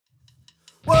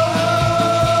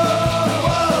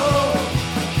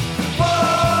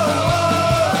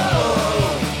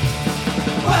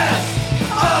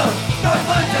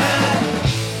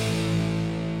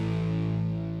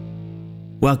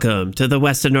Welcome to the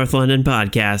West of North London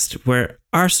podcast, where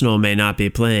Arsenal may not be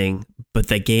playing, but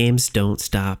the games don't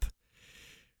stop.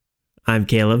 I'm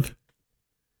Caleb.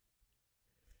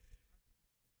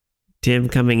 Tim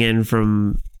coming in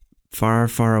from far,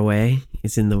 far away.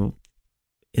 He's in the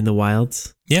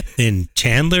wilds. Yep, in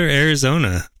Chandler,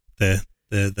 Arizona, the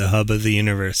hub of the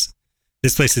universe.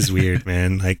 This place is weird,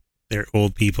 man. Like, they're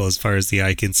old people as far as the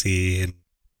eye can see, and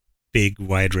big,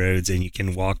 wide roads, and you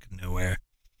can walk nowhere.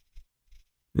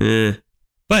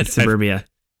 But suburbia. I've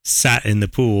sat in the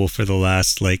pool for the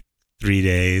last 3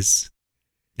 days,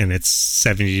 and it's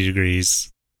 70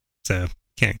 degrees, so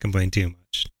can't complain too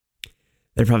much.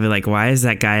 They're probably like, why is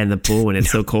that guy in the pool when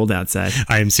it's so cold outside?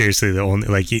 I am seriously the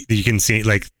only, you can see,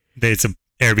 it's a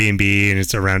Airbnb and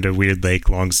it's around a weird lake,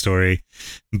 long story.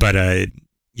 But,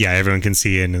 yeah, everyone can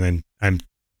see it, and then I'm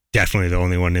definitely the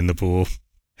only one in the pool.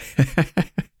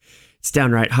 It's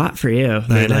downright hot for you.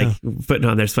 They're putting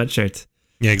on their sweatshirts.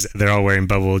 Yeah, they're all wearing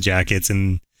bubble jackets,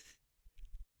 and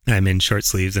I'm in short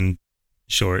sleeves and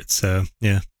shorts. So,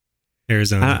 yeah,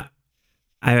 Arizona.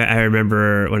 I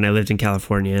remember when I lived in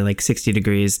California, 60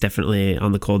 degrees, definitely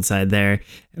on the cold side there.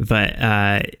 But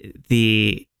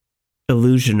the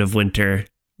illusion of winter,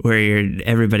 where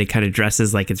everybody kind of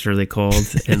dresses like it's really cold,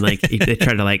 and they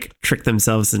try to trick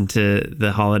themselves into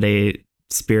the holiday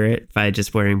spirit by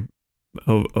just wearing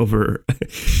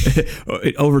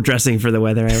overdressing for the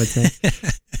weather, I would say.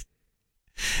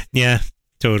 Yeah,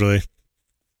 totally.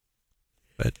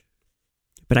 But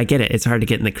I get it. It's hard to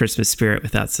get in the Christmas spirit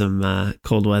without some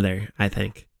cold weather, I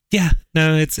think. Yeah,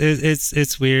 no,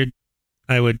 it's weird.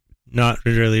 I would not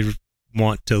really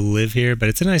want to live here, but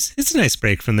it's a nice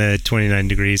break from the 29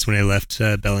 degrees when I left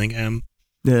Bellingham.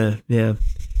 Yeah.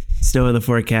 Snow in the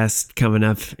forecast coming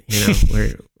up.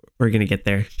 We're gonna get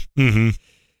there. Mm-hmm.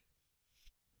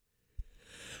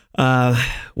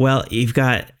 Well, you've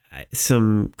got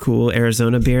some cool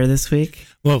Arizona beer this week.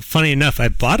 Well, funny enough, I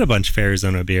bought a bunch of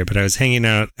Arizona beer, but I was hanging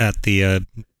out at the,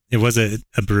 it was a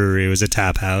brewery, it was a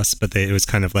tap house, but it was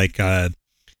kind of like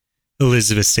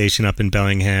Elizabeth Station up in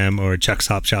Bellingham, or Chuck's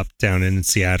Hop Shop down in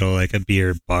Seattle, like a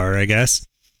beer bar, I guess.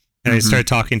 And I started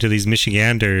talking to these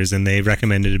Michiganders, and they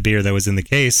recommended a beer that was in the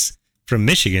case from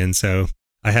Michigan. So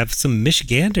I have some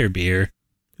Michigander beer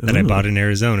that I bought in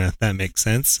Arizona. That makes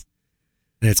sense.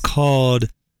 And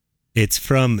it's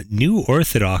from New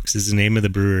Orthodox is the name of the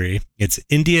brewery. It's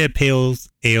India Pale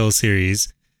Ale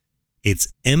Series.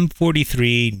 It's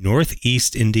M43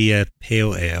 Northeast India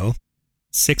Pale Ale.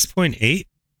 6.8.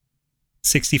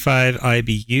 65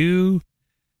 IBU.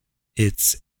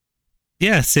 It's,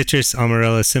 Citrus,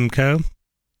 Amarella, Simcoe,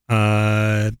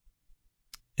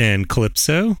 and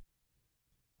Calypso.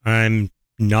 I'm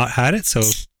not had it, so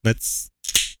let's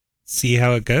see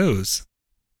how it goes.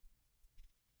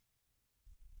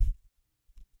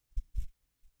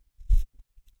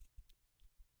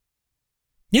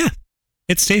 Yeah,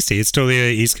 it's tasty. It's totally an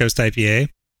East Coast IPA.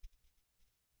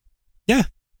 Yeah,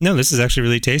 no, this is actually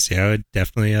really tasty. I would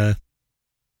definitely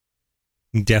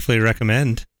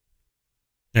recommend.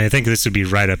 And I think this would be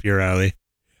right up your alley.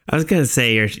 I was gonna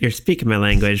say you're speaking my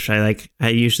language. I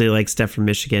usually like stuff from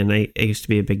Michigan. I used to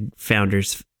be a big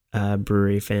Founders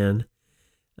brewery fan.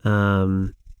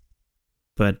 But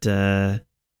I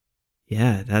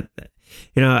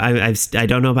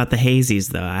don't know about the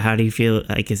hazies though. How do you feel?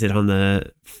 Is it on the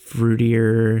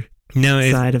fruitier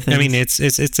side of things? I mean,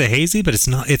 it's a hazy, but it's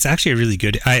not. It's actually a really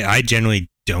good. I generally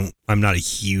don't. I'm not a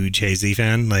huge hazy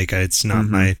fan. It's not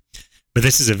my. But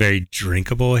this is a very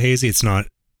drinkable hazy. It's not.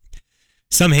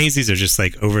 Some hazies are just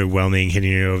overwhelming,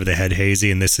 hitting you over the head hazy,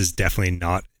 and this is definitely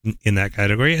not in that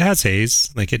category. It has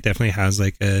haze. It definitely has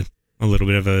a little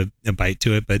bit of a bite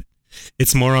to it, but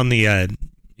it's more on the.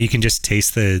 You can just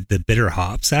taste the bitter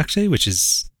hops actually, which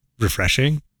is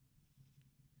refreshing.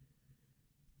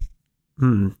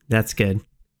 That's good.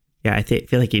 Yeah, I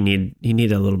feel like you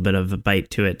need a little bit of a bite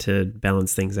to it to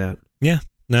balance things out. Yeah,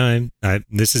 no,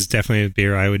 this is definitely a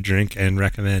beer I would drink and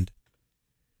recommend.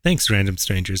 Thanks, random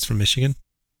strangers from Michigan.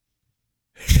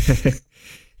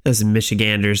 Those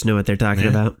Michiganders know what they're talking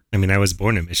about. I mean, I was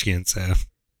born in Michigan, so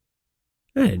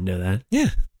I didn't know that. Yeah,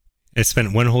 I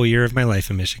spent one whole year of my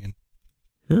life in Michigan.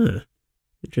 Huh.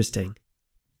 Interesting.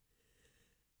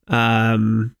 I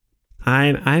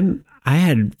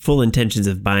had full intentions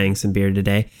of buying some beer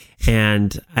today,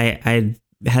 and I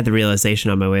had the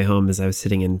realization on my way home as I was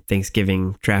sitting in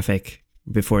Thanksgiving traffic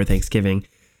before Thanksgiving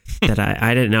that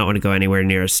I did not want to go anywhere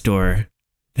near a store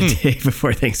the day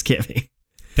before Thanksgiving.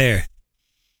 Fair.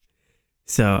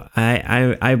 So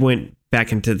I went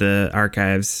back into the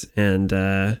archives, and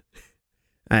I'm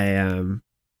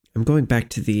going back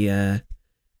to the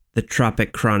the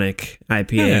Tropic Chronic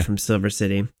IPA from Silver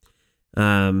City.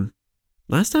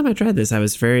 Last time I tried this, I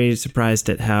was very surprised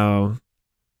at how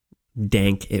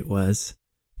dank it was.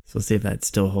 So we'll see if that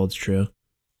still holds true.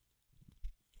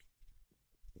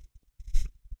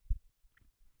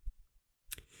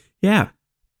 Yeah,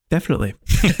 definitely.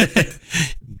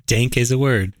 Dank is a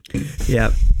word.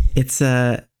 Yeah, it's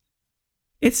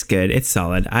good. It's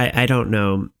solid. I don't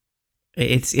know.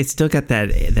 It's still got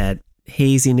that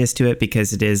haziness to it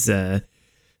because it is a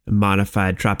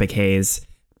modified tropic haze,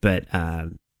 but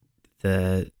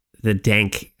the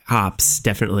dank hops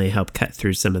definitely help cut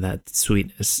through some of that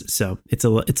sweetness. So it's a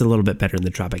little bit better than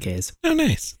the tropic haze. Oh,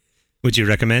 nice. Would you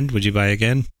recommend? Would you buy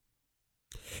again?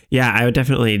 Yeah, I would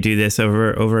definitely do this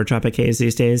over a tropic haze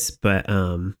these days, but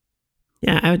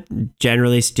yeah, I would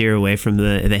generally steer away from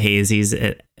the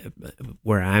hazies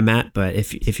where I'm at. But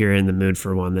if you're in the mood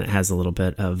for one that has a little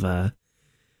bit of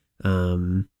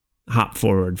hop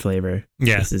forward flavor,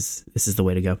 this is the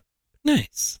way to go.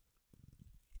 Nice.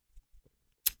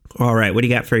 All right, what do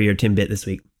you got for your Timbit this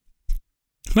week?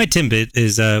 My Timbit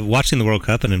is watching the World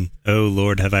Cup, and oh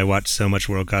Lord, have I watched so much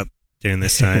World Cup during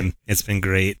this time. It's been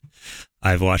great.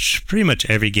 I've watched pretty much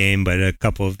every game, but a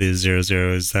couple of the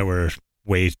 0-0s that were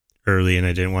way early and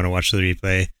I didn't want to watch the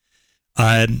replay.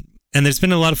 And there's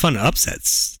been a lot of fun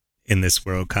upsets in this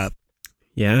World Cup.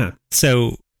 Yeah.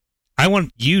 So I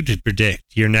want you to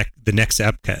predict the next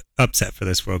upset for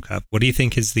this World Cup. What do you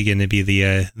think is going to be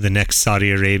the next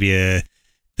Saudi Arabia,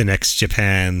 the next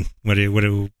Japan? Where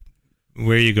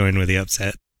are you going with the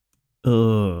upset?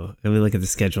 Oh, let me look at the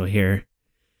schedule here.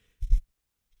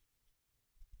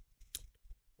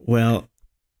 Well,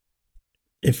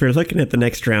 if we're looking at the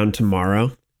next round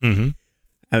tomorrow, I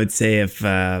would say if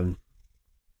you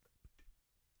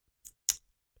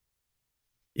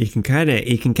can kind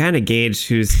of gauge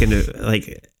who's gonna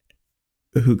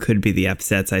who could be the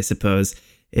upsets. I suppose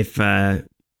if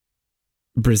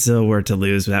Brazil were to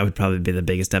lose, that would probably be the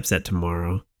biggest upset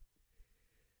tomorrow.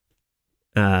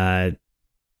 So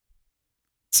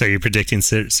you're predicting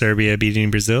Serbia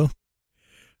beating Brazil?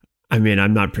 I mean,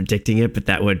 I'm not predicting it, but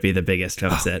that would be the biggest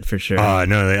upset for sure. Oh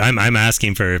no, I'm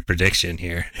asking for a prediction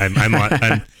here.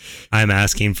 I'm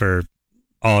asking for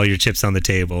all your chips on the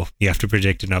table. You have to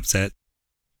predict an upset.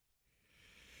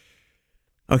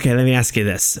 Okay, let me ask you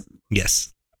this.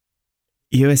 Yes.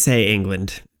 USA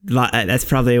England. That's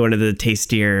probably one of the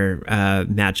tastier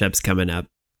matchups coming up.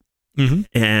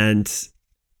 And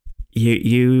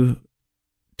you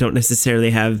don't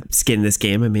necessarily have skin in this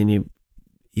game. I mean,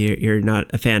 you're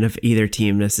not a fan of either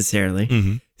team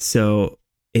necessarily. So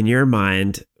in your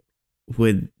mind,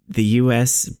 would the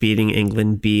US beating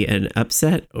England be an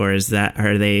upset, or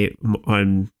are they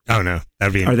on? Oh no,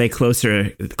 are they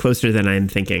closer than I'm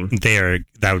thinking?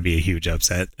 That would be a huge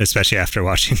upset, especially after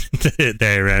watching the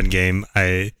Iran game.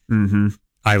 I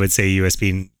would say US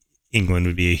beating England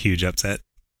would be a huge upset.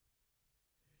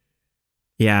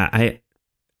 Yeah,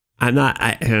 I'm not.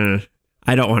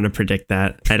 I don't want to predict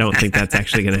that. I don't think that's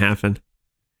actually going to happen.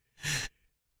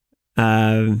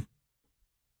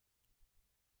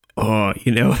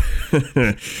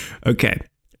 Okay.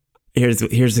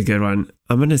 Here's a good one.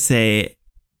 I'm going to say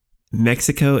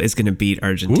Mexico is going to beat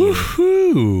Argentina.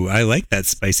 Woohoo! I like that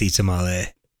spicy tamale.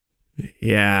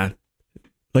 Yeah.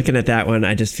 Looking at that one,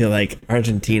 I just feel like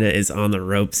Argentina is on the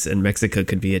ropes and Mexico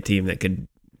could be a team that could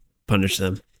punish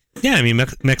them. Yeah, I mean,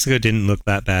 Mexico didn't look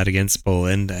that bad against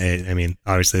Poland. I mean,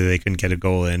 obviously they couldn't get a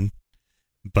goal in,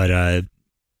 but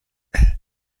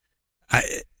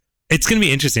it's going to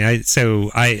be interesting.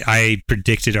 I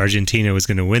predicted Argentina was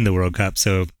going to win the World Cup,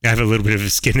 so I have a little bit of a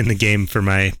skin in the game for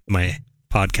my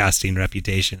podcasting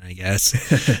reputation, I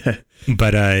guess.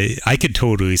 But I could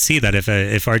totally see that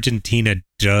if Argentina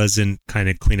doesn't kind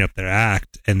of clean up their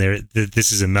act, and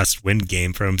this is a must-win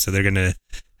game for them, so they're going to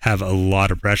have a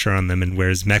lot of pressure on them, and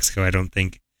whereas Mexico, I don't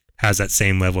think, has that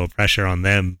same level of pressure on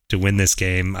them to win this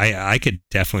game. I could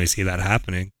definitely see that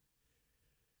happening.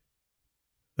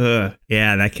 Yeah,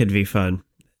 that could be fun.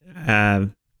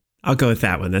 I'll go with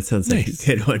that one. That sounds like a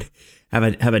good one. How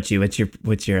about you? What's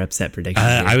your upset prediction?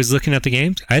 I was looking at the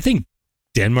games. I think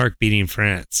Denmark beating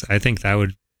France. I think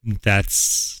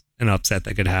that's an upset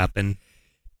that could happen.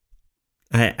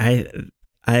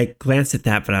 I glanced at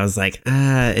that, but I was like,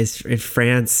 is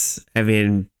France? I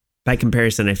mean, by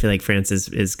comparison, I feel like France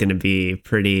is going to be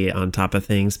pretty on top of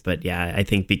things. But yeah, I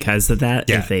think because of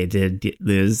that, if they did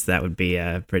lose, that would be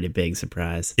a pretty big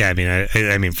surprise. Yeah, I mean,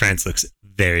 I mean, France looks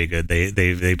very good.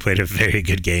 They played a very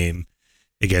good game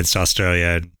against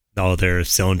Australia. All their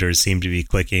cylinders seem to be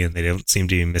clicking, and they don't seem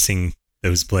to be missing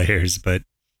those players. But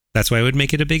that's why I would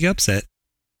make it a big upset.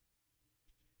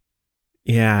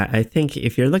 Yeah, I think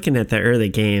if you're looking at the early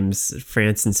games,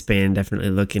 France and Spain definitely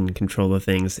look in control of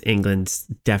things. England's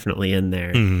definitely in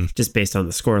there, just based on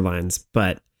the score lines.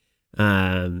 But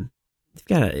they've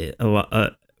got a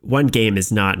lot. One game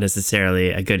is not necessarily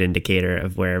a good indicator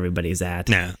of where everybody's at.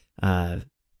 No.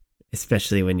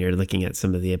 Especially when you're looking at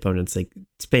some of the opponents like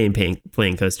Spain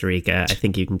playing Costa Rica. I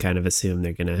think you can kind of assume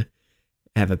they're going to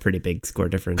have a pretty big score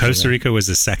difference. Costa Rica was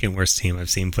the second worst team I've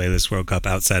seen play this World Cup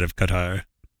outside of Qatar.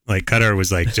 Like, Qatar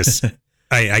was like just,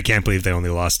 I can't believe they only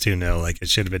lost 2-0. Like, it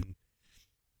should have been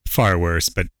far worse.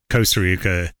 But Costa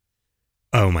Rica,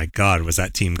 oh my God, was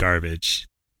that team garbage.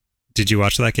 Did you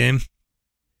watch that game?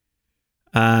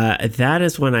 That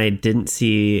is one I didn't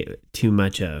see too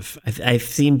much of. I've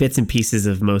seen bits and pieces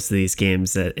of most of these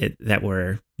games that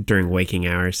were during waking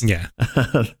hours. Yeah.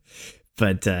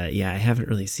 But yeah, I haven't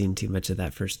really seen too much of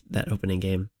that opening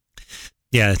game.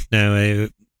 Yeah, no,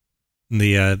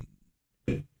 the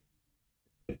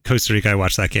Costa Rica, I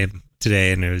watched that game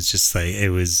today, and it was just like,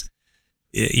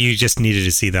 you just needed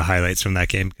to see the highlights from that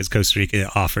game because Costa Rica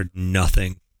offered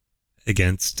nothing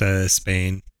against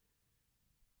Spain.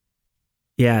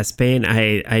 Yeah, Spain,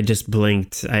 I just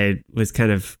blinked. I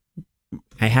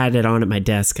had it on at my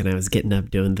desk and I was getting up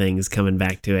doing things, coming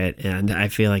back to it, and I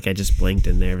feel like I just blinked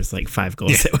and there was like 5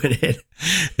 goals that went in.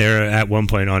 They were at one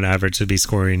point on average to be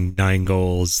scoring 9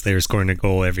 goals. They were scoring a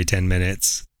goal every 10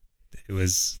 minutes. It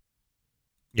was,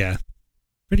 yeah,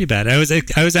 pretty bad. I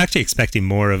was actually expecting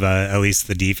more of at least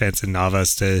the defense and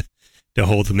Navas to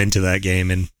hold them into that game,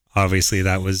 and obviously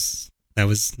that was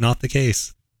not the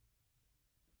case.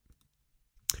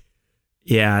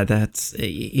 Yeah,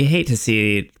 you hate to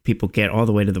see people get all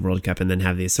the way to the World Cup and then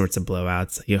have these sorts of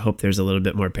blowouts. You hope there's a little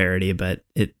bit more parity, but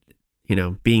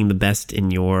being the best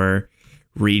in your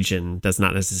region does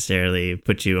not necessarily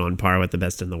put you on par with the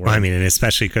best in the world. I mean, and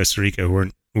especially Costa Rica,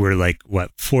 we're like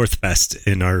what, 4th best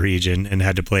in our region and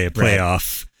had to play a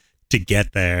playoff to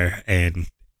get there. And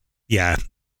yeah,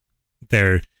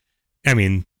 you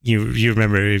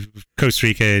remember Costa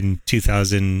Rica in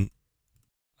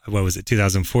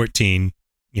 2014,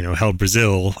 held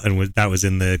Brazil, and that was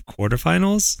in the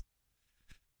quarterfinals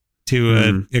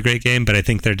to a great game. But I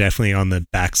think they're definitely on the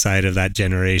backside of that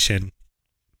generation.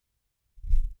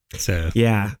 So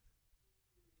yeah,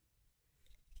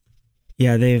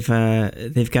 they've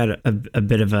got a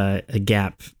bit of a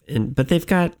gap, but they've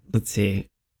got, let's see,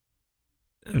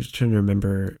 I was trying to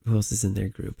remember who else is in their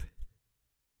group.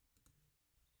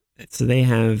 So they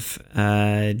have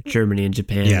Germany and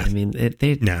Japan. Yeah. I mean,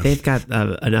 they've got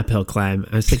an uphill climb.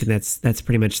 I was thinking that's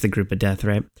pretty much the group of death,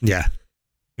 right? Yeah,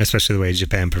 especially the way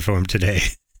Japan performed today.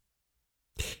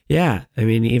 Yeah, I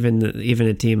mean, even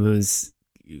a team who's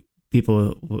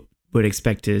people would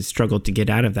expect to struggle to get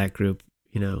out of that group,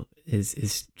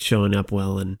 is showing up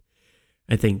well, and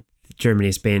I think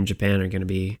Germany, Spain, Japan are going to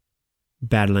be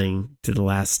battling to the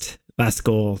last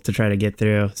goal to try to get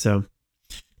through. So.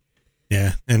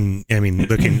 Yeah, and I mean,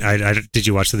 did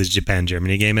you watch the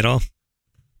Japan-Germany game at all?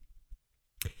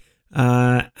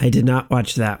 I did not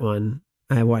watch that one.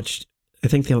 I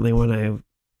think the only one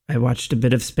I watched a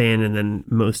bit of Spain and then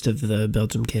most of the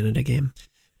Belgium-Canada game.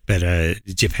 But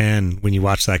Japan, when you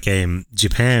watch that game,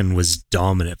 Japan was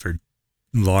dominant for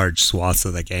large swaths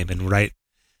of that game, and right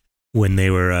when they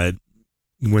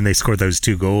scored those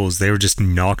 2 goals, they were just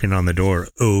knocking on the door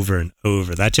over and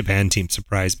over. That Japan team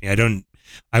surprised me.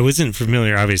 I wasn't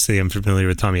familiar. Obviously, I'm familiar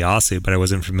with Tomiyasu, but I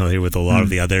wasn't familiar with a lot of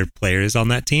the other players on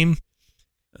that team.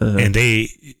 And they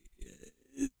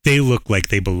look like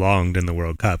they belonged in the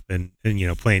World Cup, and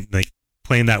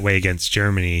playing that way against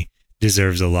Germany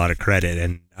deserves a lot of credit.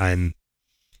 And I'm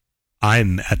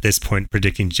at this point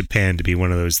predicting Japan to be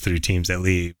one of those 3 teams that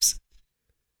leaves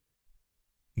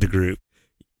the group.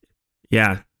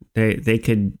 Yeah, they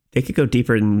could go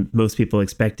deeper than most people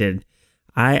expected.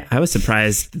 I was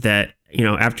surprised that,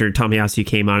 after Tomiyasu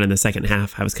came on in the second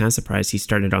half, I was kind of surprised he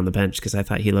started on the bench because I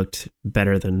thought he looked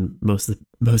better than most of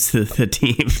the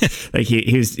team. Like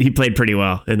he played pretty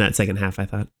well in that second half, I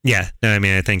thought. Yeah, no, I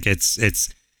mean, I think it's.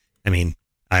 I mean,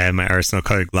 I have my Arsenal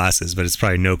colored glasses, but it's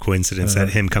probably no coincidence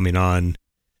that him coming on,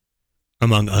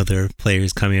 among other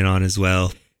players coming on as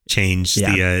well, changed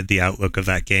the outlook of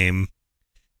that game.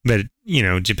 But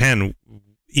Japan,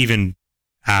 even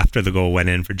after the goal went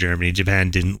in for Germany,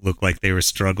 Japan didn't look like they were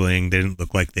struggling. They didn't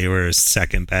look like they were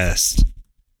second best.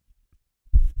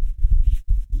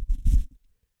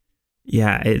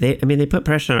 Yeah, they put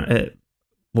pressure on.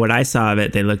 What I saw of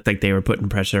it, they looked like they were putting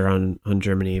pressure on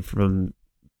Germany from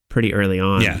pretty early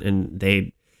on, and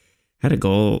they had a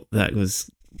goal that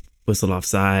was whistled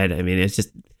offside. I mean,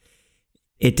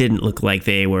 it didn't look like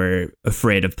they were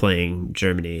afraid of playing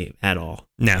Germany at all.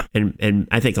 No. And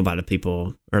I think a lot of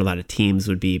people or a lot of teams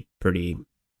would be pretty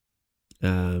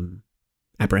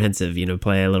apprehensive,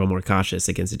 play a little more cautious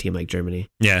against a team like Germany.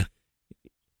 Yeah.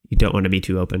 You don't want to be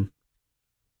too open.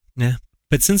 Yeah.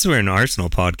 But since we're an Arsenal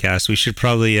podcast, we should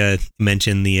probably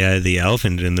mention the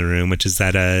elephant in the room, which is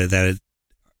that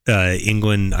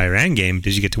England-Iran game.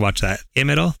 Did you get to watch that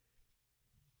game at all?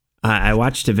 I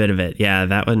watched a bit of it. Yeah,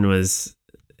 that one was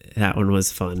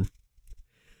fun.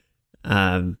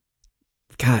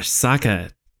 Gosh, Saka.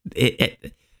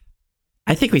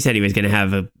 I think we said he was going to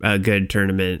have a good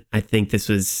tournament. I think this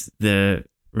was the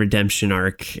redemption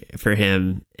arc for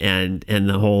him and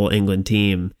the whole England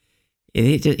team.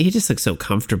 He just looks so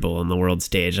comfortable on the world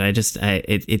stage.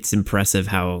 It's impressive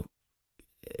how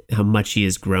much he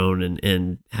has grown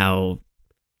and how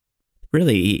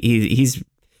really he's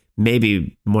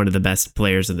maybe one of the best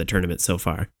players of the tournament so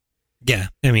far. Yeah,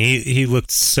 I mean he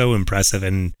looked so impressive,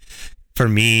 and for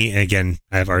me, again,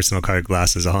 I have Arsenal card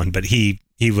glasses on, but he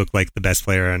looked like the best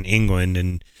player on England,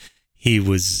 and he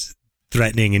was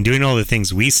threatening and doing all the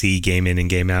things we see game in and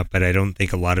game out. But I don't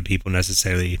think a lot of people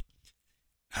necessarily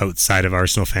outside of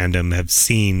Arsenal fandom have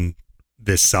seen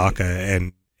this Saka,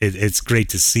 and it's great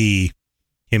to see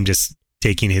him just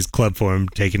taking his club form,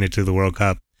 taking it to the World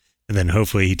Cup, and then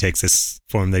hopefully he takes this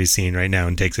form that he's seeing right now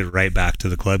and takes it right back to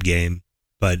the club game.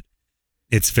 But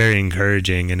it's very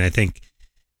encouraging, and I think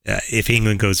if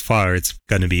England goes far, it's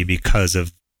going to be because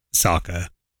of Saka.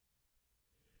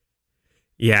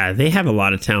 Yeah, they have a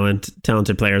lot of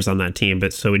talented players on that team,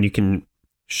 but so when you can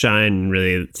shine and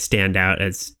really stand out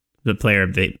as the player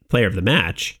of the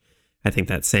match, I think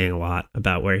that's saying a lot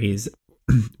about where he's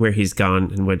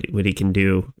gone and what he can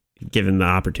do given the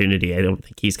opportunity. I don't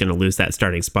think he's going to lose that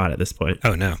starting spot at this point.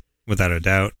 Oh no, without a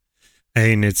doubt. I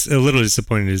mean, it's a little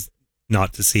disappointing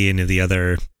not to see any of the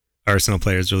other Arsenal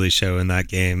players really show in that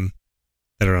game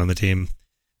that are on the team.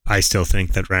 I still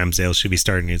think that Ramsdale should be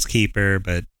starting as keeper,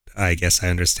 but I guess I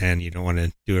understand you don't want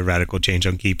to do a radical change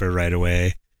on keeper right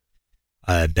away.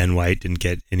 Ben White didn't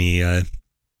get any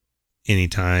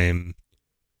time.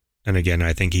 And again,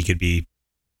 I think he could be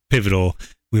pivotal.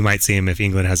 We might see him if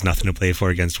England has nothing to play for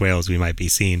against Wales. We might be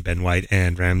seeing Ben White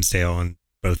and Ramsdale on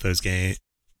both those games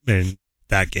in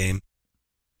that game.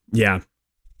 Yeah.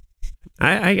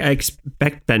 I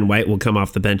expect Ben White will come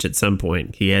off the bench at some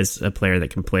point. He is a player that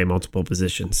can play multiple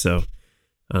positions, so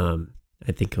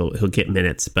I think he'll get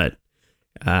minutes. But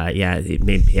it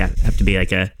may have to be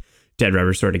like a dead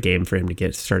rubber sort of game for him to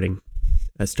get a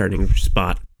starting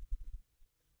spot.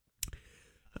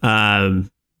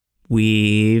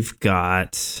 We've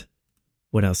got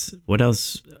what else?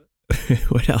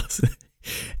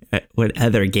 What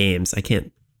other games? I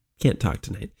can't talk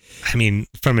tonight. I mean,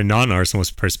 from a non-Arsenal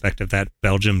perspective, that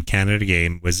Belgium-Canada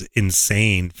game was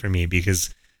insane for me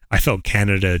because I felt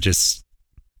Canada just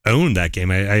owned that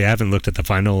game. I haven't looked at the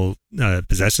final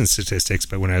possession statistics,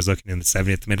 but when I was looking in the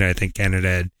 70th minute, I think Canada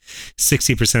had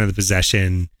 60% of the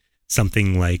possession,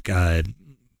 something like, I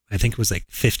think it was like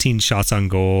 15 shots on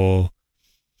goal.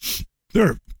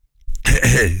 Or,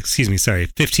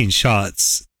 15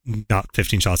 shots, not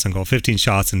 15 shots on goal, 15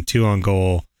 shots and 2 on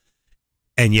goal.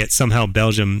 And yet somehow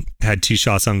Belgium had 2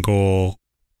 shots on goal,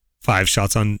 5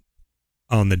 shots on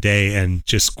the day, and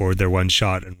just scored their 1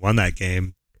 shot and won that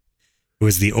game. It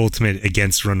was the ultimate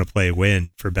against run of play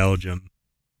win for Belgium.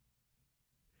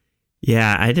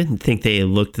 Yeah, I didn't think they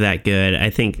looked that good. I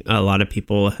think a lot of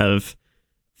people have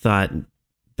thought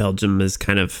Belgium has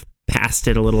kind of past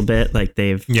it a little bit. Like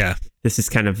this is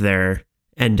kind of their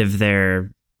end of their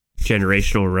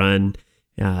generational run.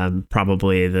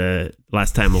 Probably the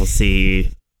last time we'll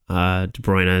see De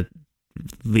Bruyne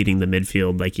leading the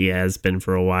midfield like he has been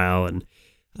for a while. And,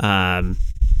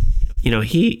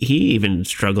 he even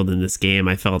struggled in this game.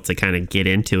 I felt to kind of get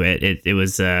into it. It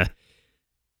was, I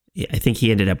think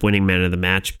he ended up winning man of the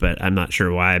match, but I'm not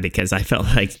sure why, because I felt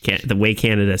like the way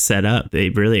Canada set up, they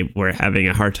really were having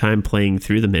a hard time playing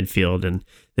through the midfield. And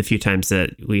the few times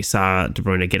that we saw De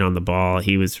Bruyne get on the ball,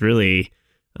 he was really,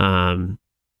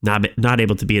 not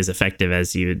able to be as effective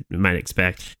as you might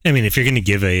expect. I mean, if you're going to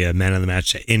give a man of the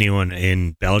match to anyone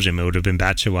in Belgium, it would have been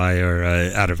Batshuayi or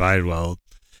Alderweireld.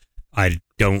 I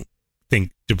don't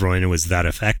think De Bruyne was that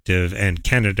effective, and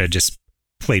Canada just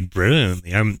played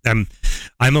brilliantly. I'm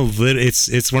a little.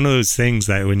 It's one of those things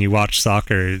that when you watch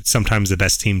soccer, sometimes the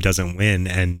best team doesn't win,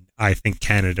 and I think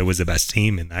Canada was the best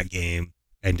team in that game,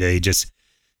 and they just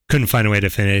couldn't find a way to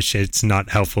finish. It's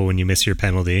not helpful when you miss your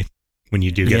penalty when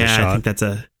you do get a shot. I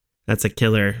think that's a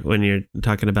killer when you're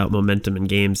talking about momentum in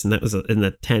games. And that was in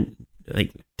the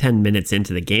 10 minutes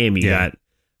into the game. You got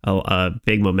a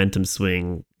big momentum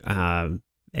swing,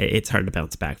 it's hard to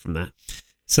bounce back from that.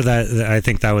 So that I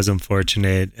think that was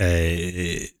unfortunate.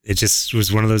 It just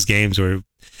was one of those games where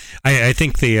I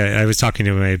think I was talking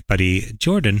to my buddy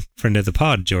Jordan, friend of the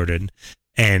pod, Jordan,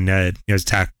 and I was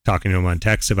talking to him on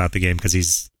text about the game because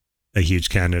he's a huge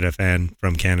Canada fan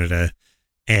from Canada,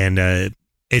 and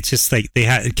it's just like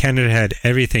Canada had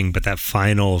everything but that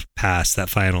final pass, that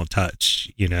final touch,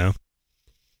 you know.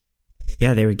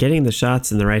 Yeah, they were getting the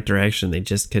shots in the right direction. They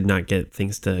just could not get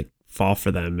things to fall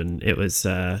for them, and it was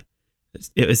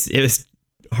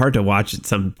hard to watch at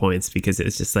some points because it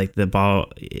was just like the ball,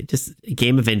 just a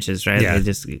game of inches, right? Yeah.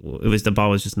 The ball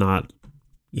was just not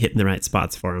hitting the right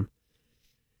spots for him.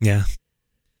 Yeah.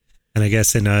 And I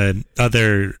guess in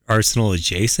other Arsenal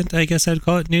adjacent, I guess I'd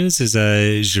call it news, is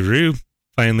Giroud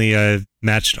finally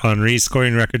matched Henry's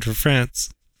scoring record for France.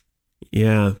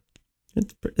 Yeah,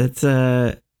 that's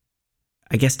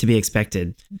I guess to be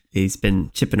expected. He's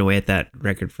been chipping away at that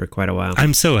record for quite a while.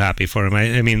 I'm so happy for him.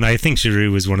 I mean, I think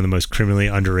Giroud was one of the most criminally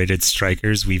underrated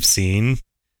strikers we've seen.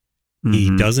 Mm-hmm.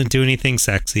 He doesn't do anything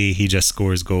sexy. He just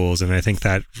scores goals. And I think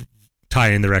that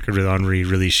tying the record with Henry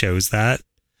really shows that.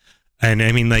 And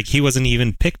I mean, like, he wasn't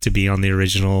even picked to be on the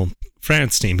original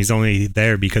France team. He's only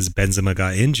there because Benzema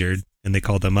got injured, and they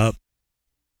called him up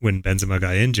when Benzema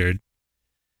got injured.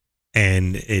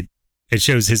 And it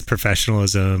shows his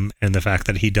professionalism and the fact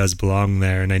that he does belong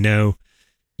there. And I know,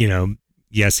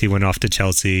 yes, he went off to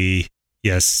Chelsea.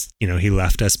 Yes, he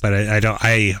left us, but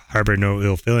I harbor no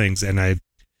ill feelings. And I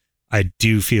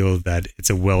do feel that it's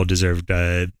a well-deserved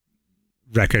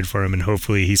record for him. And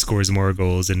hopefully he scores more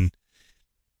goals and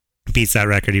beats that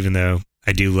record, even though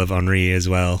I do love Henry as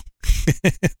well.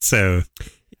 So,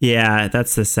 yeah,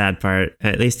 that's the sad part.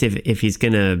 At least if he's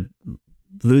going to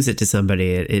lose it to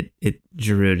somebody,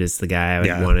 Giroud is the guy I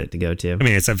would want it to go to. I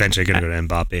mean, it's eventually going to go to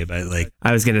Mbappe, but like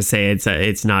I was going to say,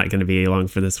 it's not going to be long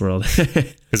for this world.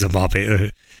 Because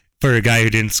Mbappe, for a guy who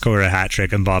didn't score a hat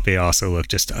trick, Mbappe also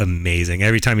looked just amazing.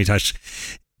 Every time he touched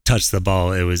the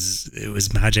ball, it was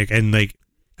magic. And like,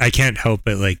 I can't help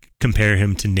but like compare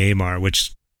him to Neymar,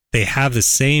 which they have the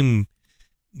same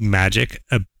magic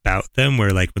about them,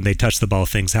 where like when they touch the ball,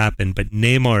 things happen. But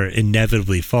Neymar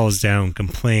inevitably falls down,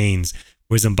 complains.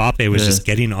 Whereas Mbappe was just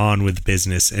getting on with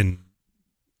business, and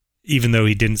even though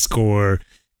he didn't score,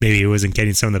 maybe he wasn't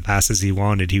getting some of the passes he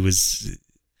wanted, he was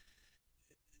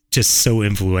just so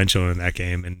influential in that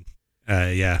game. And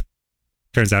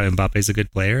turns out Mbappe's a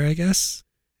good player, I guess.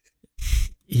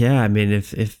 Yeah, I mean,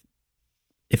 if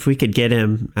we could get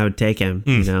him, I would take him.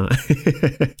 In a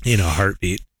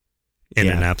heartheit, an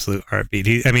absolute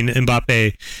heartbeat.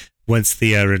 Mbappe, once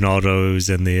the Ronaldos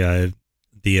and the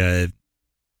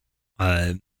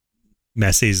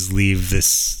Messi's leave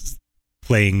this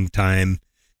playing time,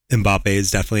 Mbappe is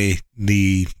definitely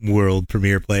the world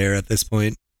premier player at this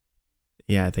point.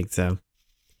 Yeah, I think so.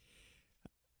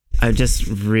 I'm just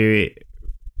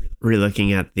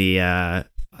re-looking at the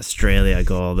Australia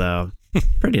goal, though.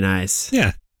 Pretty nice.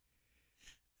 Yeah.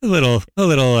 A little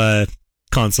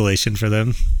consolation for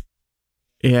them.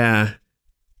 Yeah.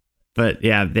 But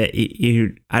yeah,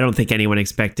 I don't think anyone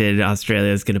expected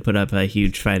Australia was going to put up a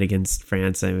huge fight against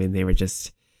France. I mean, they were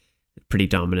just pretty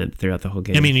dominant throughout the whole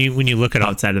game. I mean, when you look at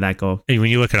outside of that goal, when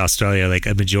you look at Australia, like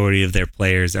a majority of their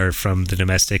players are from the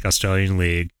domestic Australian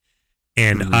League,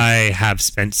 and I have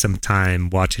spent some time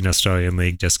watching Australian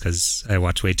League just because I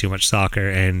watch way too much soccer.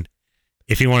 And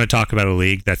if you want to talk about a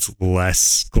league that's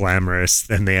less glamorous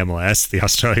than the MLS, the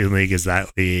Australian League is that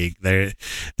league. They're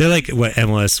like what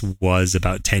MLS was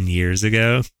about 10 years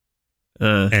ago.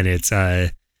 And it's so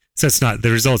it's not,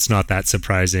 the result's not that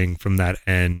surprising from that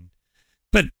end.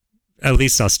 But at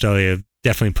least Australia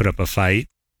definitely put up a fight,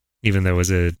 even though it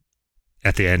was at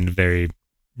the end, very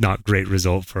not great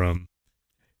result for them.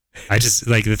 I just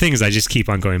like, the thing is, I just keep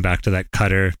on going back to that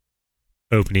Qatar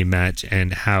opening match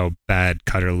and how bad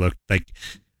Qatar looked. Like,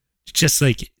 just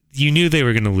like, you knew they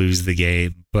were going to lose the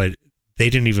game, but they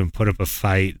didn't even put up a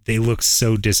fight. They look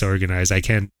so disorganized.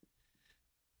 It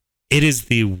is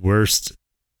the worst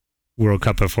World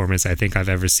Cup performance I think I've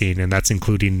ever seen, and that's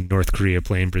including North Korea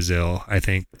playing Brazil. I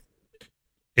think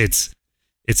it's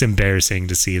embarrassing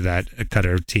to see that a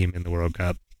Qatar team in the World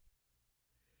Cup.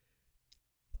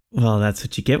 Well, that's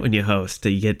what you get when you host.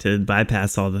 You get to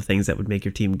bypass all the things that would make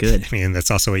your team good. I mean, that's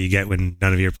also what you get when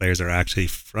none of your players are actually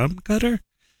from Qatar.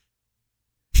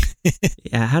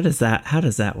 Yeah, how does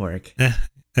that work? I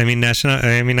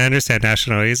understand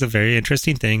nationality is a very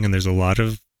interesting thing, and there's a lot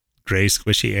of gray,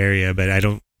 squishy area, but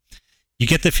you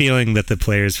get the feeling that the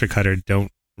players for Qatar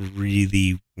don't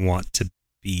really want to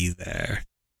be there.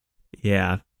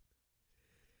 Yeah.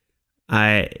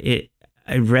 I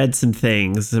I read some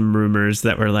things, some rumors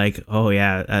that were like, oh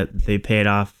yeah, they paid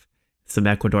off some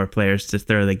Ecuador players to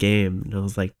throw the game. And I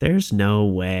was like, there's no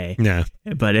way. Yeah.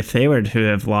 But if they were to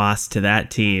have lost to that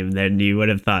team, then you would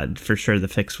have thought for sure the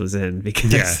fix was in,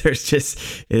 because there's just,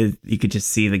 you could just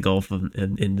see the gulf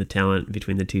in the talent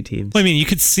between the two teams. Well, I mean, you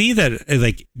could see that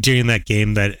like during that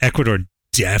game that Ecuador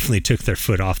definitely took their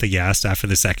foot off the gas after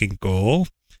the second goal.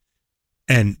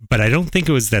 But I don't think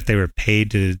it was that they were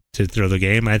paid to throw the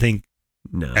game. I think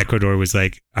Ecuador was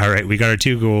like, all right, we got our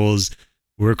 2 goals.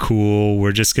 We're cool.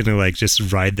 We're just going to like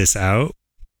just ride this out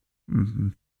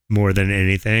more than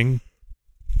anything.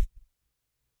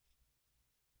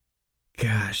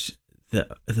 Gosh, the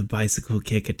bicycle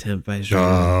kick attempt by Jean.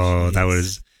 Oh, that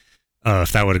was,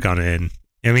 if that would have gone in.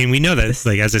 I mean, we know that,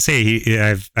 like, as I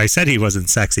say, I said he wasn't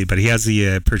sexy, but he has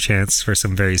the perchance for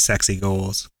some very sexy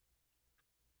goals.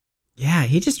 Yeah,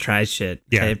 he just tries shit.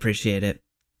 Yeah. I appreciate it.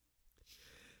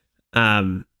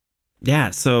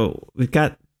 Yeah, so we've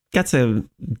got some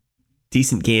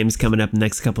decent games coming up in the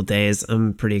next couple days.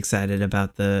 I'm pretty excited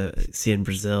about seeing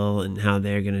Brazil and how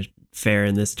they're going to fare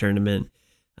in this tournament.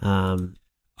 I'm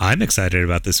excited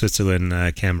about the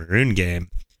Switzerland Cameroon game.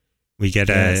 We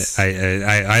get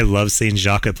I love seeing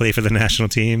Xhaka play for the national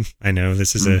team. I know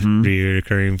this is a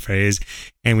recurring phrase,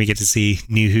 and we get to see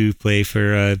Nuhu play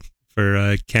for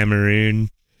Cameroon.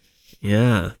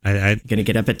 Yeah, I'm gonna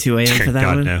get up at 2 a.m. for that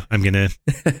one. No,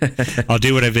 I'll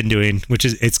do what I've been doing, which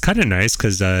is, it's kind of nice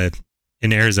because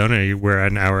in Arizona we're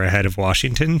an hour ahead of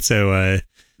Washington, so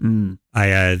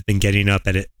I've been getting up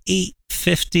at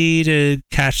 8:50 to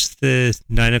catch the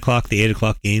 9 o'clock, the 8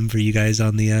 o'clock game for you guys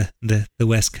on the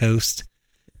West Coast.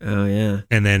 Oh yeah,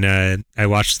 and then I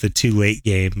watch the 2 late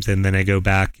games, and then I go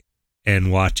back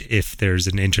and watch if there's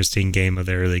an interesting game of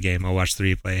the early game. I'll watch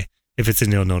the replay. If it's a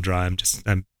 0-0 draw,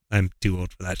 I'm too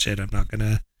old for that shit. I'm not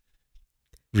gonna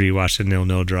rewatch a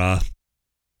 0-0 draw.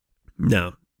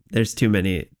 No, there's too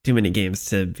many games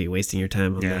to be wasting your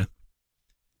time on that.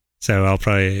 So I'll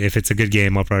probably, if it's a good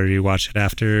game, I'll probably rewatch it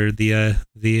after the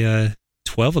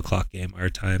 12 o'clock game our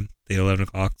time, the 11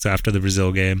 o'clock. So after the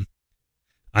Brazil game,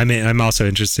 I'm also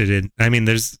interested in. I mean,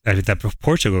 that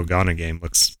Portugal Ghana game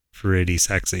looks pretty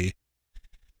sexy.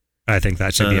 I think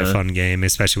that should be a fun game,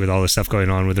 especially with all the stuff going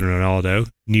on with Ronaldo,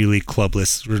 newly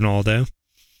clubless Ronaldo.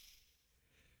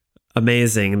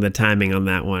 Amazing, the timing on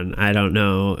that one. I don't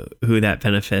know who that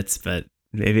benefits, but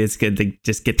maybe it's good to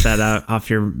just get that out off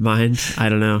your mind. I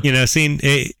don't know.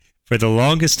 For the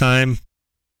longest time,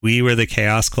 we were the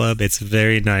Chaos Club. It's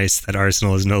very nice that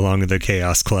Arsenal is no longer the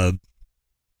Chaos Club.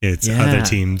 It's other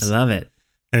teams. I love it.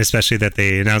 And especially that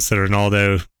they announced that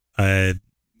Ronaldo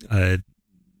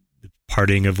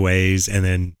parting of ways, and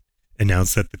then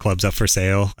announced that the club's up for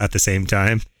sale at the same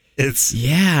time.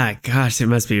 Gosh, it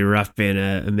must be rough being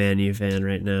a Man U fan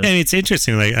right now. And it's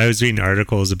interesting. Like, I was reading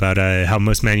articles about how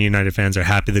most Man United fans are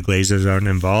happy the Glazers aren't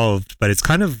involved, but it's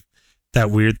kind of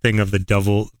that weird thing of the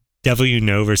devil you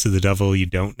know versus the devil you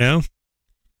don't know.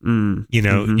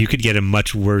 You could get a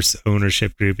much worse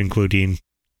ownership group, including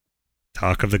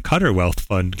talk of the Qatar Wealth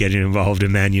Fund getting involved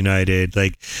in Man United,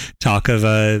 like talk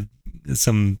of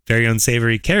some very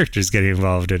unsavory characters getting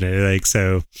involved in it. Like,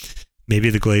 so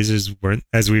maybe the Glazers weren't,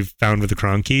 as we've found with the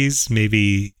Kroenkes,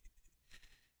 maybe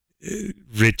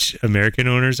rich American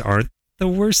owners aren't the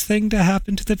worst thing to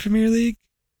happen to the Premier League.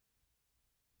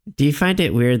 Do you find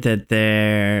it weird that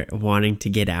they're wanting to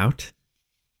get out?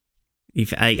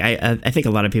 I think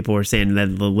a lot of people were saying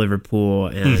that the Liverpool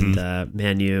and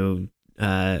Man U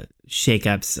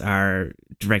shakeups are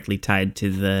directly tied to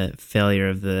the failure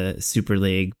of the Super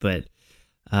League, but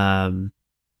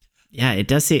it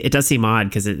does seem odd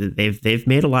because they've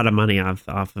made a lot of money off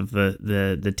of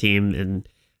the team, and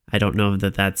I don't know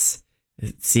that that's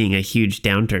seeing a huge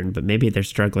downturn, but maybe they're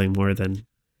struggling more than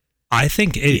I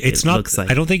think it's not. Looks like.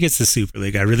 I don't think it's the Super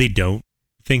League. I really don't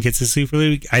think it's the Super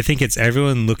League. I think it's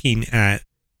everyone looking at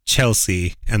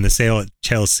Chelsea and the sale at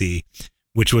Chelsea,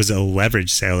 which was a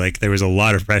leverage sale. Like, there was a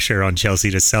lot of pressure on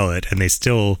Chelsea to sell it, and they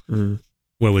still,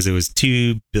 what was it? It was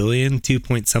 $2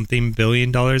 point something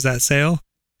billion that sale.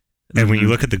 And when you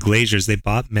look at the Glazers, they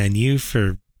bought Man U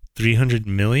for $300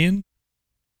 million.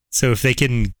 So if they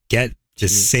can get the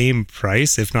same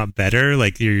price, if not better,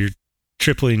 like, you're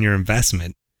tripling your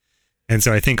investment. And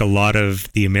so I think a lot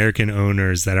of the American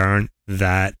owners that aren't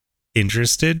that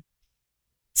interested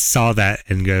saw that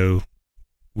and go,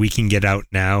 we can get out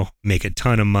now, make a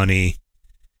ton of money,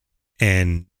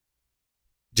 and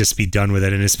just be done with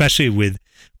it. And especially with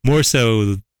more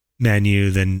so Man U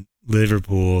than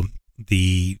Liverpool,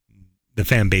 the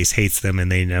fan base hates them and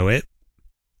they know it.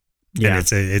 Yeah. And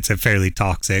it's a fairly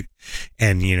toxic,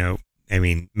 and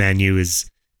Man U is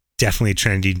definitely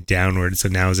trending downward. So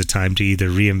now is a time to either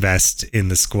reinvest in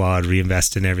the squad,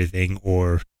 reinvest in everything,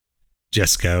 or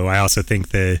just go. I also think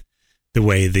the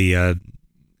way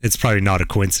it's probably not a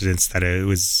coincidence that it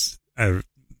was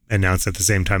announced at the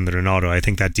same time that Ronaldo. I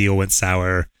think that deal went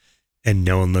sour and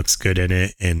no one looks good in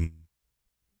it. And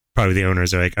probably the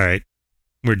owners are like, all right,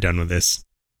 we're done with this.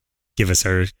 Give us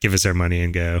our money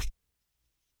and go.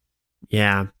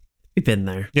 Yeah, we've been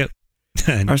there. Yep.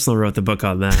 Arsenal wrote the book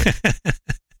on that.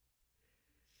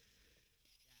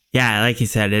 Yeah, like you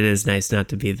said, it is nice not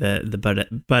to be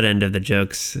the butt end of the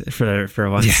jokes for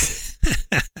once.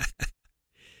 Yeah.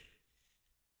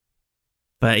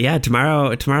 But yeah,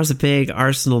 tomorrow's a big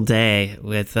Arsenal day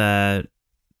with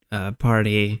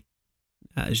Party,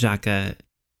 Xhaka,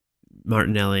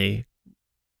 Martinelli,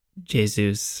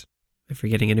 Jesus. Am I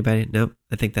forgetting anybody? Nope.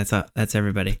 I think that's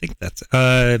everybody. I think that's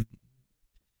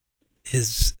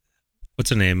what's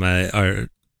her name? Our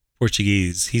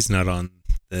Portuguese. He's not on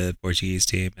the Portuguese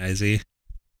team, is he?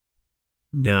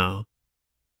 No.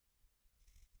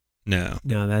 No,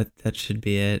 that should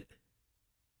be it.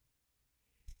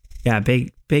 Yeah,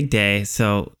 big day.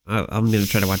 So I'm going to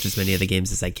try to watch as many of the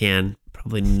games as I can.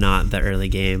 Probably not the early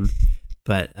game,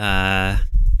 but yeah,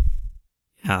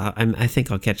 I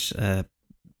think I'll catch the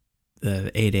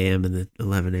 8 a.m. and the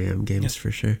 11 a.m. games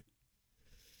for sure.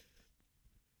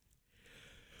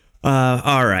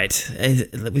 All right.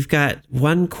 We've got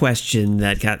one question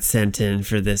that got sent in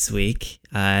for this week.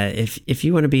 If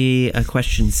you want to be a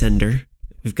question sender,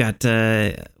 we've got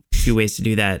a few ways to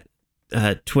do that.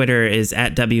 Twitter is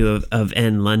at W of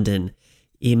N London.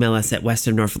 Email us at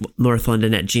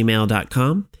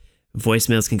westofnorthlondon@gmail.com.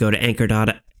 Voicemails can go to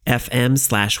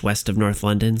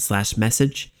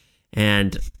anchor.fm/westofnorthlondon/message.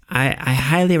 And I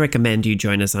highly recommend you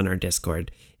join us on our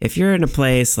Discord. If you're in a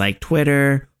place like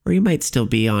Twitter, or you might still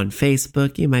be on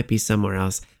Facebook, you might be somewhere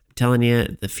else. I'm telling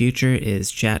you, the future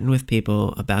is chatting with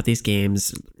people about these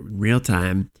games in real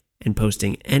time and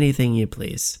posting anything you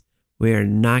please. We're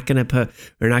not gonna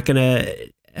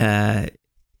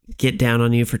get down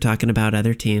on you for talking about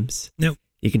other teams. Nope.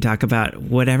 You can talk about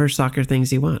whatever soccer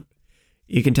things you want.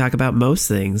 You can talk about most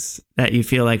things that you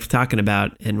feel like talking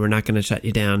about, and we're not going to shut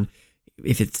you down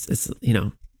if it's as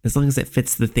long as it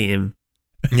fits the theme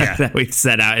that we've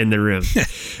set out in the room.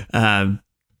 But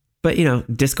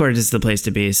Discord is the place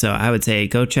to be. So I would say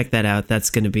go check that out.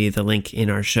 That's going to be the link in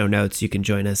our show notes. You can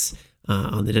join us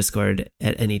on the Discord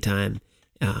at any time.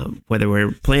 Whether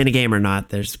we're playing a game or not,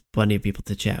 there's plenty of people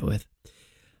to chat with.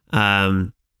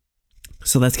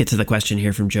 So let's get to the question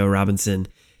here from Joe Robinson.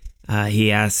 He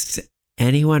asks,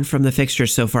 anyone from the fixture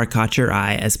so far caught your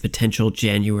eye as potential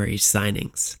January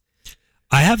signings?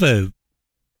 I have an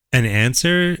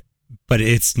answer, but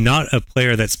it's not a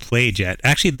player that's played yet.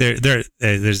 Actually,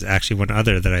 there's actually one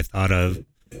other that I thought of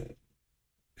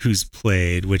who's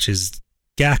played, which is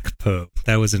Gakpo.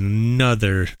 That was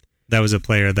a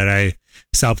player that I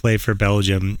saw play for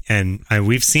Belgium, and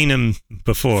we've seen him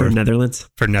before. For Netherlands?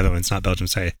 For Netherlands, not Belgium,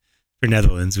 sorry. For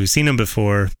Netherlands. We've seen him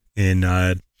before in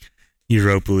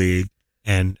Europa League,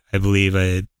 and I believe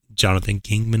Jonathan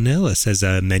King Manilis has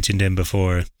mentioned him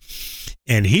before,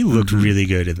 and he looked really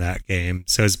good in that game.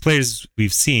 So as players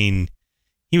we've seen,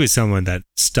 he was someone that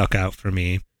stuck out for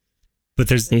me. But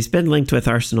he's been linked with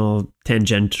Arsenal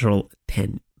tangential.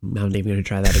 I'm not even going to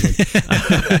try that again.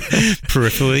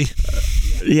 Peripherally.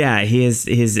 Yeah,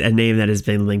 he's a name that has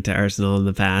been linked to Arsenal in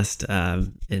the past,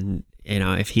 and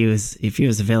if he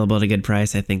was available at a good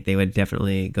price, I think they would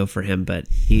definitely go for him. But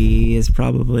he is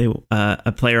probably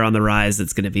a player on the rise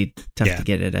that's going to be tough to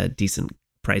get at a decent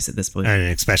price at this point. And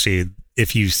especially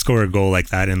if you score a goal like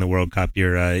that in the World Cup,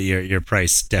 your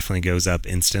price definitely goes up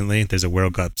instantly. There's a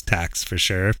World Cup tax for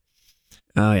sure.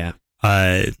 Oh yeah.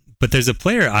 But there's a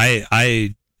player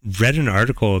I read an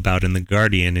article about in The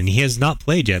Guardian, and he has not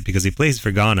played yet because he plays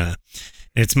for Ghana.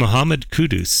 And it's Mohamed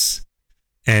Kudus.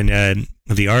 And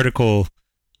the article,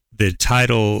 the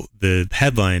title, the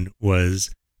headline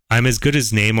was, "I'm as good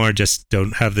as Neymar, just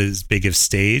don't have as big of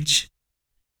stage."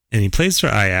 And he plays for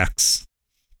Ajax.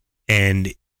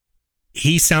 And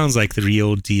he sounds like the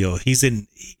real deal. His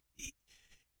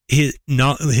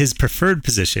preferred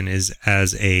position is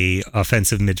as a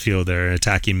offensive midfielder,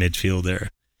 attacking midfielder.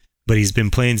 But he's been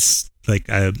playing like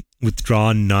a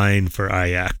withdrawn 9 for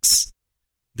Ajax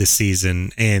this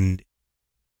season, and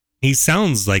he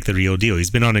sounds like the real deal. He's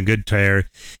been on a good tear.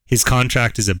 His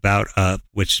contract is about up,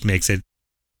 which makes it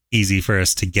easier for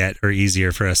us to get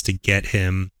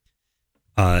him.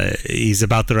 He's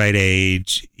about the right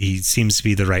age. He seems to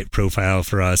be the right profile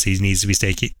for us. He needs to be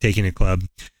taking a club.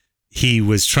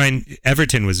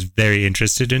 Everton was very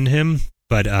interested in him,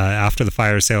 but after the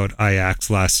fire sale at Ajax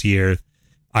last year,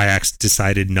 Ajax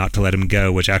decided not to let him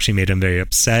go, which actually made him very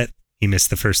upset. He missed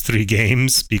the first 3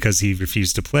 games because he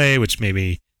refused to play, which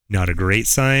maybe not a great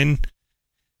sign.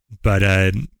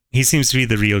 But he seems to be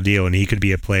the real deal, and he could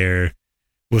be a player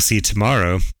we'll see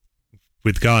tomorrow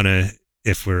with Ghana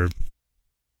if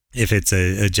it's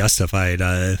a justified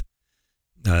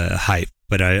hype.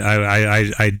 But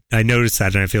I noticed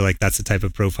that, and I feel like that's the type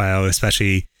of profile,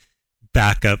 especially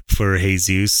backup for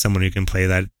Jesus, someone who can play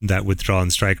that withdrawal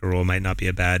and striker role might not be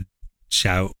a bad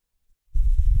shout.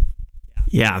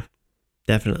 Yeah,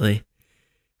 definitely.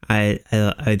 I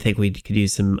think we could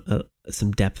use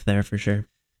some depth there for sure.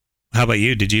 How about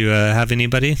you? Did you have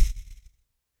anybody?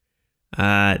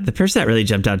 The person that really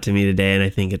jumped out to me today, and I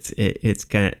think it's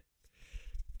kind of,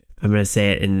 I'm going to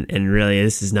say it, and really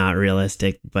this is not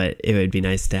realistic, but it would be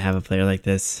nice to have a player like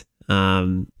this.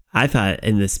 I thought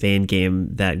in the Spain game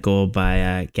that goal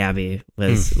by Gavi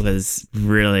was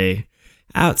really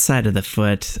outside of the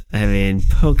foot. I mean,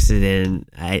 pokes it in.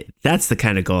 That's the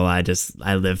kind of goal I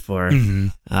live for. Mm-hmm.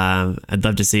 I'd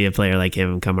love to see a player like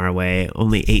him come our way.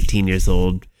 Only 18 years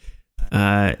old,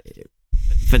 but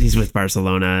he's with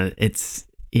Barcelona. It's,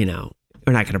 we're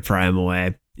not going to pry him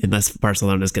away unless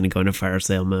Barcelona is going to go into fire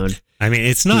sale mode. I mean,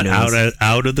 it's not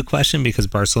out of the question because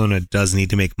Barcelona does need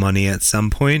to make money at some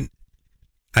point.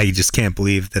 I just can't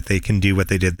believe that they can do what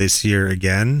they did this year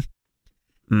again.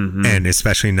 Mm-hmm. And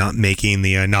especially not making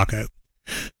the knockout,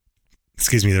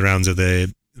 the rounds of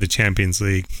the Champions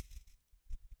League.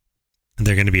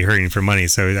 They're going to be hurting for money.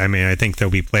 So, I mean, I think there'll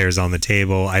be players on the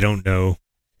table. I don't know.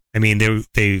 I mean,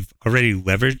 they've already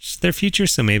leveraged their future,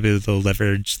 so maybe they'll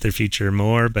leverage their future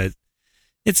more, but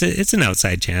it's an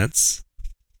outside chance.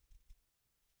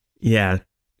 Yeah.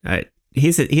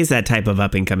 He's that type of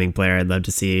up and coming player I'd love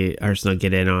to see Arsenal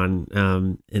get in on.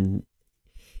 And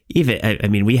even, I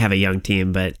mean, we have a young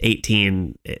team, but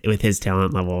 18 with his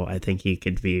talent level, I think he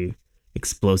could be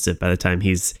explosive by the time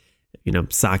he's,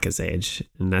 Saka's age,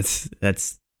 and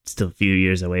that's still a few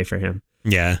years away for him.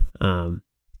 Yeah.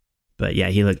 But yeah,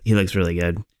 he looks really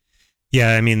good.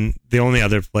 Yeah, I mean, the only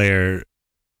other player,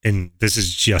 and this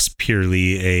is just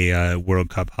purely a World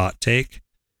Cup hot take,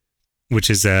 which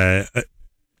is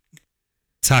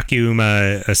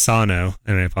Takuma Asano,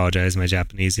 and I apologize, my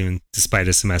Japanese, even despite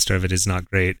a semester of it, is not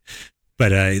great. But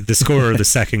the scorer of the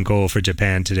second goal for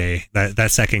Japan today,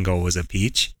 that second goal was a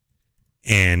peach.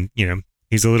 And,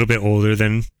 he's a little bit older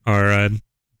than our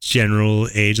general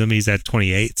age limit. He's at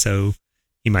 28, so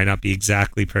he might not be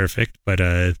exactly perfect, but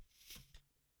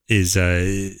is,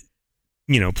 playing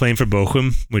for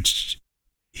Bochum, which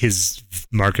his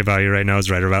market value right now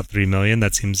is right about 3 million.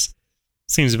 That seems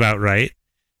about right.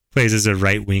 Plays as a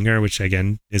right winger, which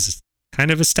again is kind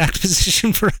of a stacked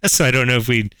position for us. So I don't know if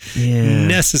we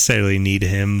necessarily need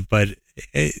him, but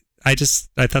I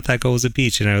thought that goal was a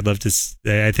peach, and I would love to.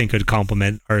 I think could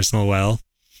complement Arsenal well.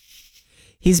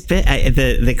 He's been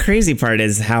the crazy part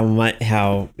is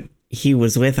how he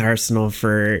was with Arsenal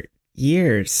for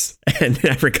years and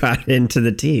never got into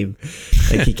the team.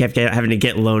 Like he kept having to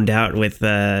get loaned out with.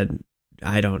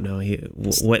 I don't know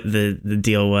what the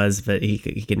deal was, but he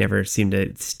could never seem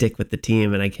to stick with the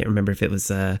team. And I can't remember if it was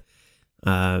a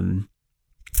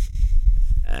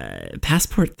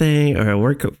passport thing or a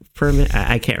work permit.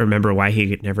 I can't remember why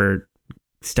he never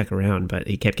stuck around, but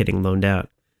he kept getting loaned out.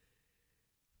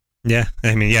 Yeah,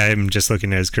 I mean, I'm just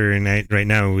looking at his career right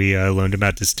now. We loaned him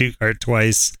out to Stuttgart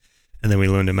twice, and then we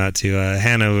loaned him out to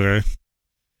Hanover.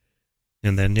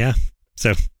 And then,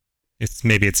 so it's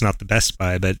not the best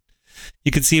buy, but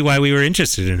you could see why we were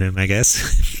interested in him, I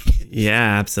guess.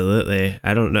 Yeah, absolutely.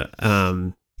 I don't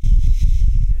know.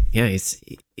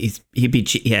 He'd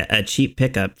be a cheap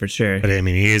pickup for sure. But I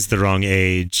mean, he is the wrong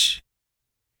age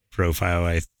profile,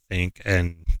 I think,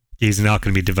 and he's not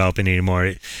going to be developing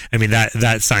anymore. I mean,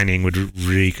 that signing would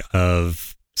reek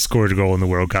of scored a goal in the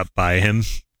World Cup by him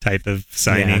type of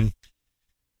signing. Yeah.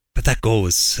 But that goal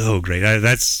was so great.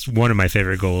 That's one of my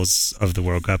favorite goals of the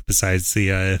World Cup, besides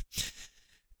the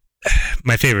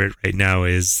my favorite right now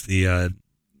is the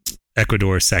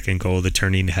Ecuador second goal. The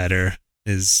turning header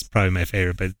is probably my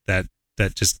favorite, but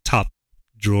that just top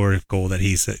drawer goal that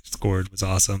he scored was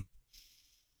awesome.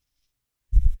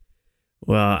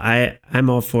 Well, I'm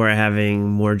all for having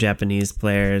more Japanese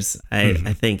players.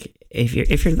 I think if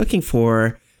you're looking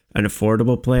for an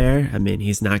affordable player, I mean,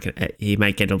 he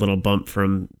might get a little bump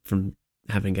from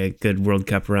having a good World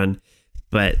Cup run,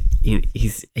 but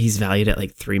he's valued at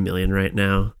like 3 million right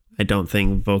now. I don't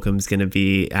think Bochum's going to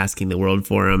be asking the world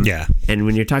for him. Yeah. And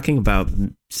when you're talking about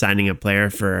signing a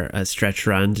player for a stretch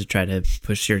run to try to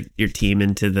push your team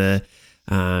into the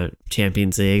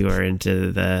Champions League or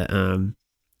into the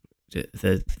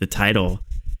title,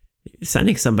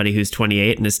 signing somebody who's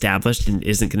 28 and established and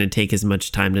isn't going to take as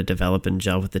much time to develop and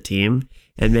gel with the team,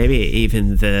 and maybe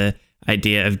even the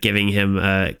idea of giving him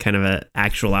a kind of a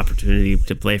actual opportunity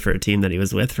to play for a team that he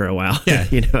was with for a while. Yeah.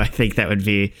 I think that would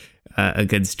be a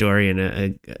good story and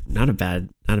a not a bad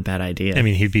idea. I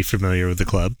mean, he'd be familiar with the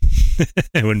club.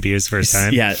 It wouldn't be his first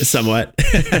time. Yeah, somewhat.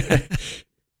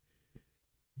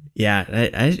 Yeah,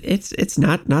 it's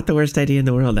not the worst idea in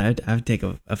the world. I would take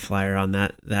a flyer on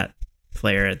that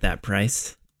player at that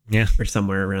price. Yeah, or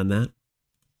somewhere around that.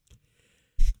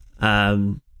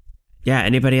 Yeah.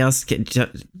 Anybody else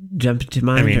jump to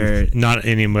mind? I mean, or not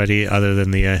anybody other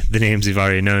than the names you've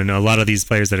already known. A lot of these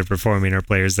players that are performing are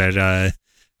players that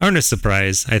aren't a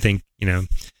surprise. I think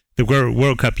the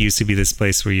World Cup used to be this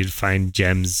place where you'd find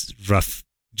rough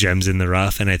gems in the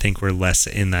rough, and I think we're less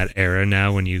in that era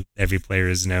now. When every player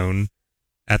is known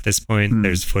at this point.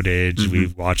 There's footage. We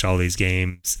watch all these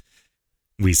games.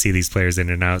 We see these players in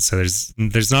and out. So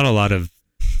there's not a lot of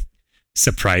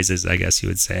surprises, I guess you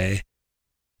would say.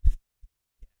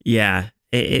 Yeah,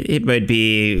 it might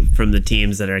be from the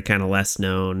teams that are kind of less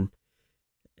known,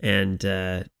 and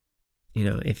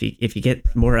if you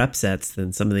get more upsets,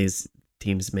 then some of these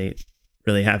teams may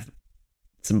really have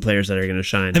some players that are going to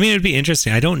shine. I mean, it'd be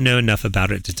interesting. I don't know enough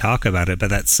about it to talk about it, but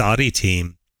that Saudi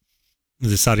team,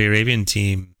 the Saudi Arabian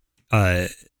team,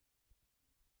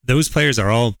 those players are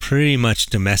all pretty much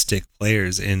domestic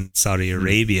players in Saudi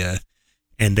Arabia,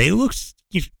 and they looked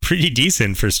pretty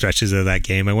decent for stretches of that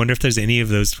game. I wonder if there's any of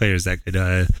those players that could,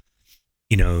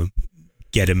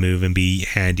 get a move and be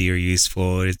handy or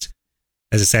useful. As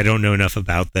I said, I don't know enough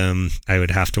about them. I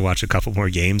would have to watch a couple more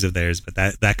games of theirs, but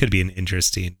that could be an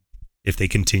interesting, if they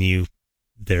continue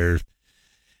their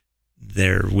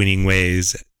winning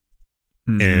ways.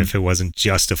 And if it wasn't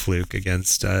just a fluke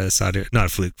against Saudi, not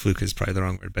a fluke is probably the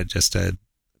wrong word, but just a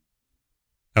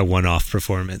one-off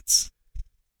performance.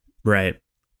 Right.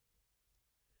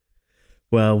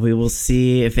 Well, we will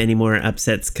see if any more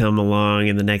upsets come along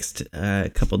in the next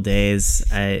couple days.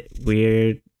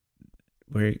 We're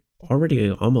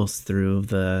already almost through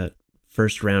the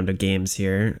first round of games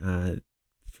here.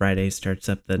 Friday starts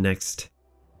up the next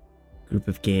group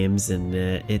of games, and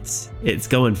it's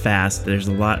going fast. There's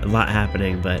a lot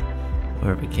happening, but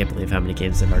I can't believe how many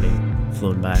games have already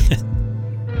flown by.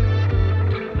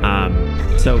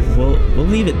 So we'll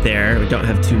leave it there. We don't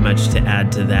have too much to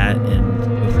add to that, and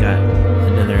we've got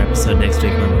another episode next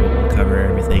week where we'll cover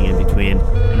everything in between.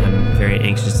 I'm very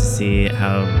anxious to see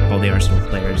how all the Arsenal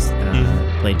players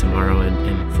play tomorrow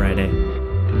and Friday.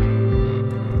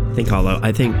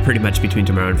 I think pretty much between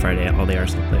tomorrow and Friday, all the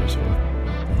Arsenal players will.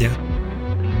 Yeah.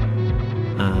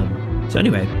 So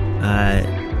anyway,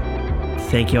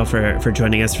 thank you all for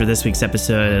joining us for this week's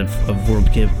episode of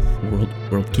World Kip.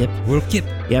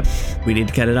 Yep, we need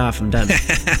to cut it off. I'm done.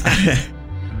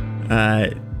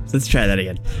 Let's try that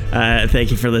again.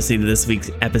 Thank you for listening to this week's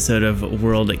episode of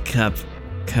World Cup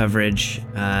coverage.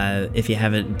 If you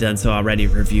haven't done so already,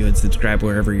 review and subscribe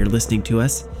wherever you're listening to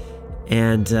us.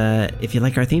 And if you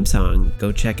like our theme song,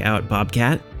 go check out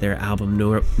Bobcat. Their album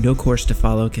No Course to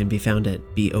Follow can be found at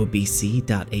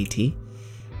bobc.at.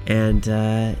 And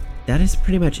that is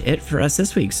pretty much it for us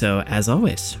this week. So as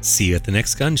always, see you at the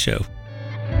next gun show.